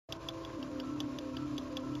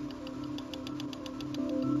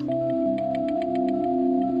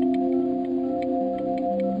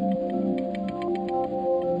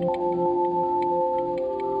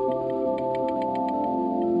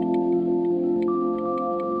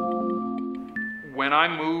When I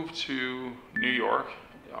moved to New York,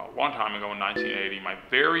 a long time ago in 1980, my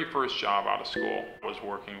very first job out of school was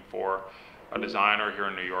working for a designer here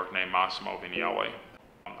in New York named Massimo Vignelli.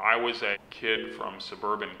 I was a kid from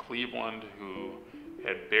suburban Cleveland who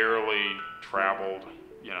had barely traveled,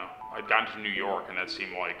 I'd gotten to New York and that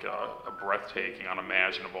seemed like a breathtaking,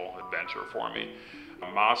 unimaginable adventure for me.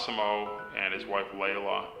 Massimo and his wife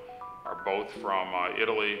Layla are both from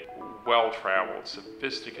Italy, well-traveled,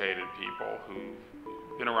 sophisticated people who've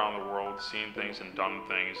been around the world, seen things and done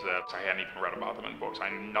things that I hadn't even read about them in books. I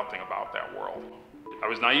knew nothing about that world. I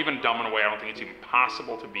was naive and dumb in a way I don't think it's even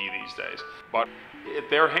possible to be these days. But at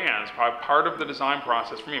their hands, part of the design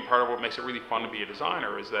process for me, and part of what makes it really fun to be a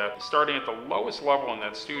designer is that starting at the lowest level in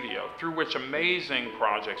that studio, through which amazing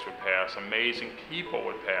projects would pass, amazing people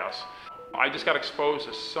would pass, I just got exposed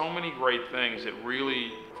to so many great things. It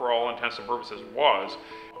really, for all intents and purposes, was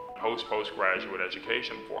postgraduate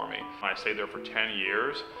education for me. I stayed there for 10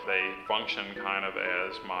 years. They functioned kind of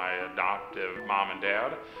as my adoptive mom and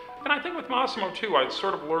dad. And I think with Massimo too, I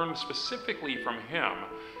sort of learned specifically from him,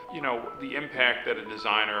 the impact that a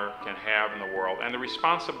designer can have in the world and the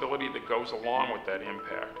responsibility that goes along with that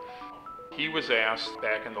impact. He was asked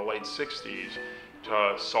back in the late 60s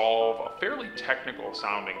to solve a fairly technical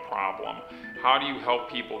sounding problem. How do you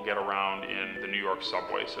help people get around in the New York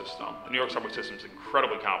subway system? The New York subway system is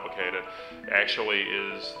incredibly complicated. Actually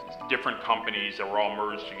is different companies that were all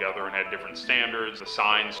merged together and had different standards. The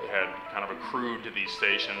signs had kind of accrued to these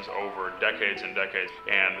stations over decades and decades,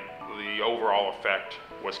 and the overall effect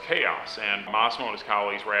was chaos. And Massimo and his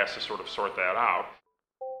colleagues were asked to sort that out.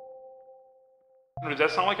 Does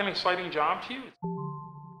that sound like an exciting job to you?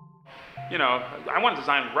 I want to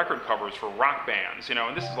design record covers for rock bands, and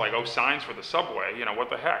this is like, oh, signs for the subway, what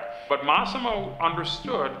the heck. But Massimo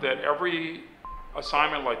understood that every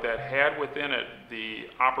assignment like that had within it the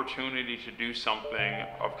opportunity to do something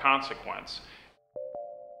of consequence.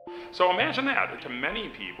 So imagine that. To many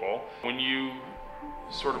people, when you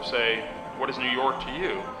sort of say, what is New York to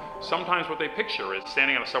you? Sometimes what they picture is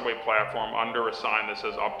standing on a subway platform under a sign that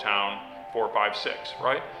says Uptown 456,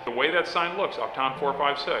 right? The way that sign looks, Uptown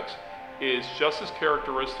 456, is just as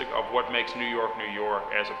characteristic of what makes New York, New York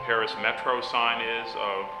as a Paris Metro sign is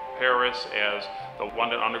of Paris, as the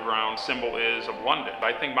London Underground symbol is of London.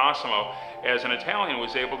 I think Massimo, as an Italian,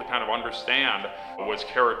 was able to kind of understand what's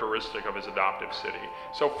characteristic of his adoptive city.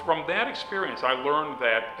 So from that experience, I learned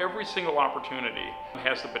that every single opportunity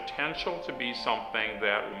has the potential to be something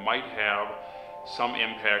that might have some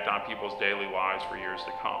impact on people's daily lives for years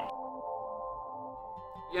to come.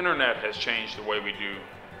 The internet has changed the way we do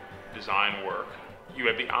design work. You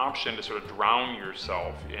have the option to sort of drown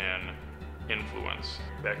yourself in influence.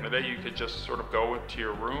 Back in the day, you could just sort of go to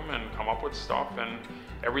your room and come up with stuff, and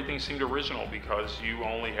everything seemed original because you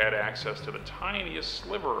only had access to the tiniest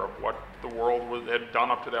sliver of what the world had done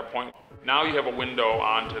up to that point. Now you have a window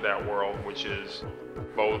onto that world, which is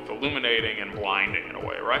both illuminating and blinding in a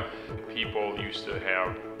way, right? People used to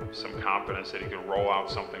have some confidence that you could roll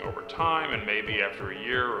out something over time, and maybe after a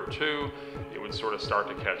year or two, it would sort of start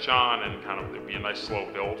to catch on and kind of there'd be a nice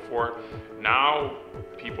slow build for it. Now,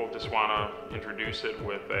 people just want to introduce it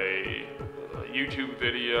with a YouTube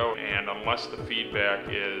video, and unless the feedback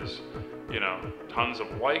is, tons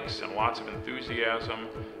of likes and lots of enthusiasm,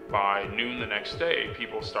 by noon the next day,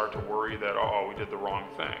 people start to worry that, oh, we did the wrong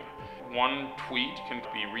thing. One tweet can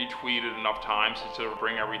be retweeted enough times to sort of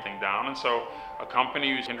bring everything down, and so a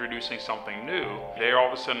company who's introducing something new, they all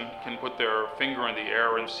of a sudden can put their finger in the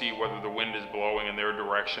air and see whether the wind is blowing in their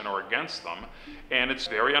direction or against them, and it's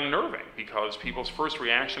very unnerving because people's first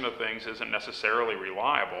reaction to things isn't necessarily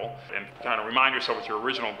reliable, and kind of remind yourself what your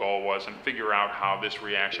original goal was and figure out how this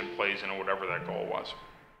reaction plays into whatever that goal was.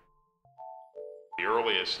 The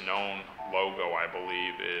earliest known logo, I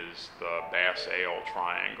believe, is the Bass Ale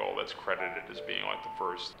triangle that's credited as being like the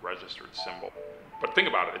first registered symbol. But think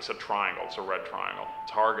about it, it's a triangle, it's a red triangle.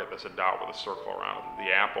 Target, that's a dot with a circle around it.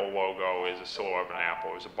 The Apple logo is a silhouette of an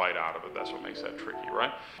apple, there's a bite out of it, that's what makes that tricky,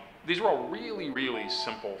 right? These are all really, really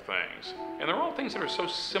simple things. And they're all things that are so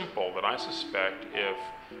simple that I suspect if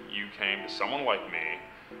you came to someone like me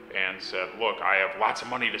and said, look, I have lots of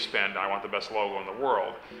money to spend, I want the best logo in the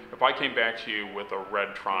world. If I came back to you with a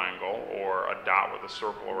red triangle or a dot with a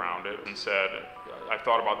circle around it and said, I've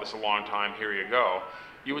thought about this a long time, here you go,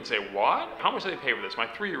 you would say, what? How much do they pay for this? My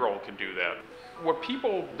 3-year-old can do that. What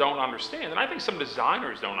people don't understand, and I think some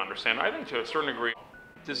designers don't understand, I think to a certain degree,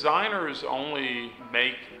 designers only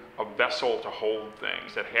make a vessel to hold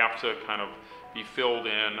things that have to kind of be filled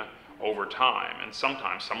in over time. And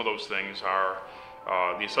sometimes some of those things are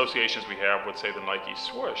The associations we have with, say, the Nike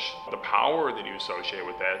swoosh, the power that you associate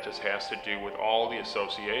with that just has to do with all the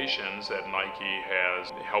associations that Nike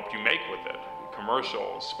has helped you make with it.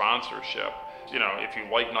 Commercials, sponsorship. You know, if you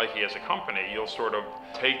like Nike as a company, you'll sort of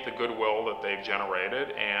take the goodwill that they've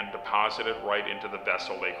generated and deposit it right into the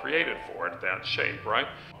vessel they created for it, that shape, right?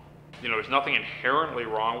 You know, there's nothing inherently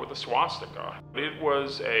wrong with the swastika. It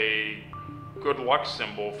was a good luck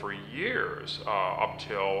symbol for years, up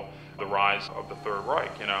till the rise of the Third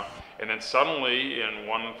Reich, you know. And then suddenly, in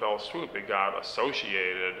one fell swoop, it got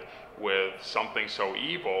associated with something so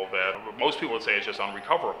evil that most people would say it's just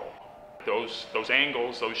unrecoverable. Those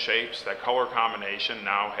angles, those shapes, that color combination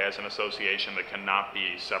now has an association that cannot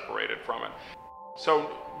be separated from it.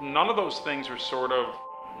 So none of those things are sort of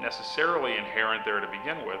necessarily inherent there to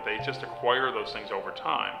begin with. They just acquire those things over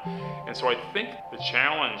time. And so I think the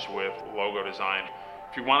challenge with logo design,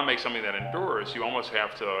 if you want to make something that endures, you almost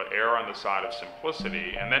have to err on the side of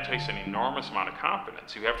simplicity, and that takes an enormous amount of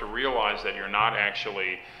confidence. You have to realize that you're not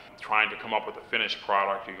actually trying to come up with a finished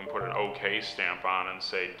product you can put an OK stamp on and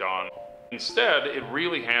say done. Instead, it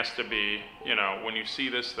really has to be, you know, when you see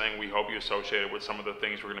this thing, we hope you associate it with some of the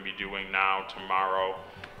things we're going to be doing now, tomorrow,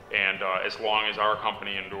 and as long as our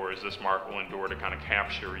company endures, this mark will endure to kind of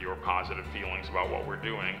capture your positive feelings about what we're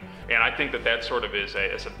doing. And I think that that sort of is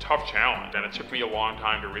a tough challenge, and it took me a long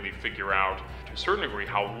time to really figure out, to a certain degree,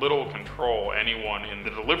 how little control anyone in the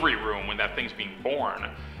delivery room when that thing's being born.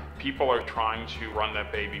 People are trying to run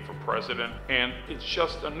that baby for president, and it's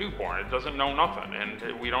just a newborn. It doesn't know nothing,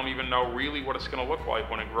 and we don't even know really what it's going to look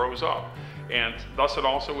like when it grows up. And thus it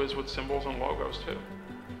also is with symbols and logos too.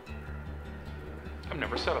 I've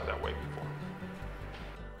never said it that way before.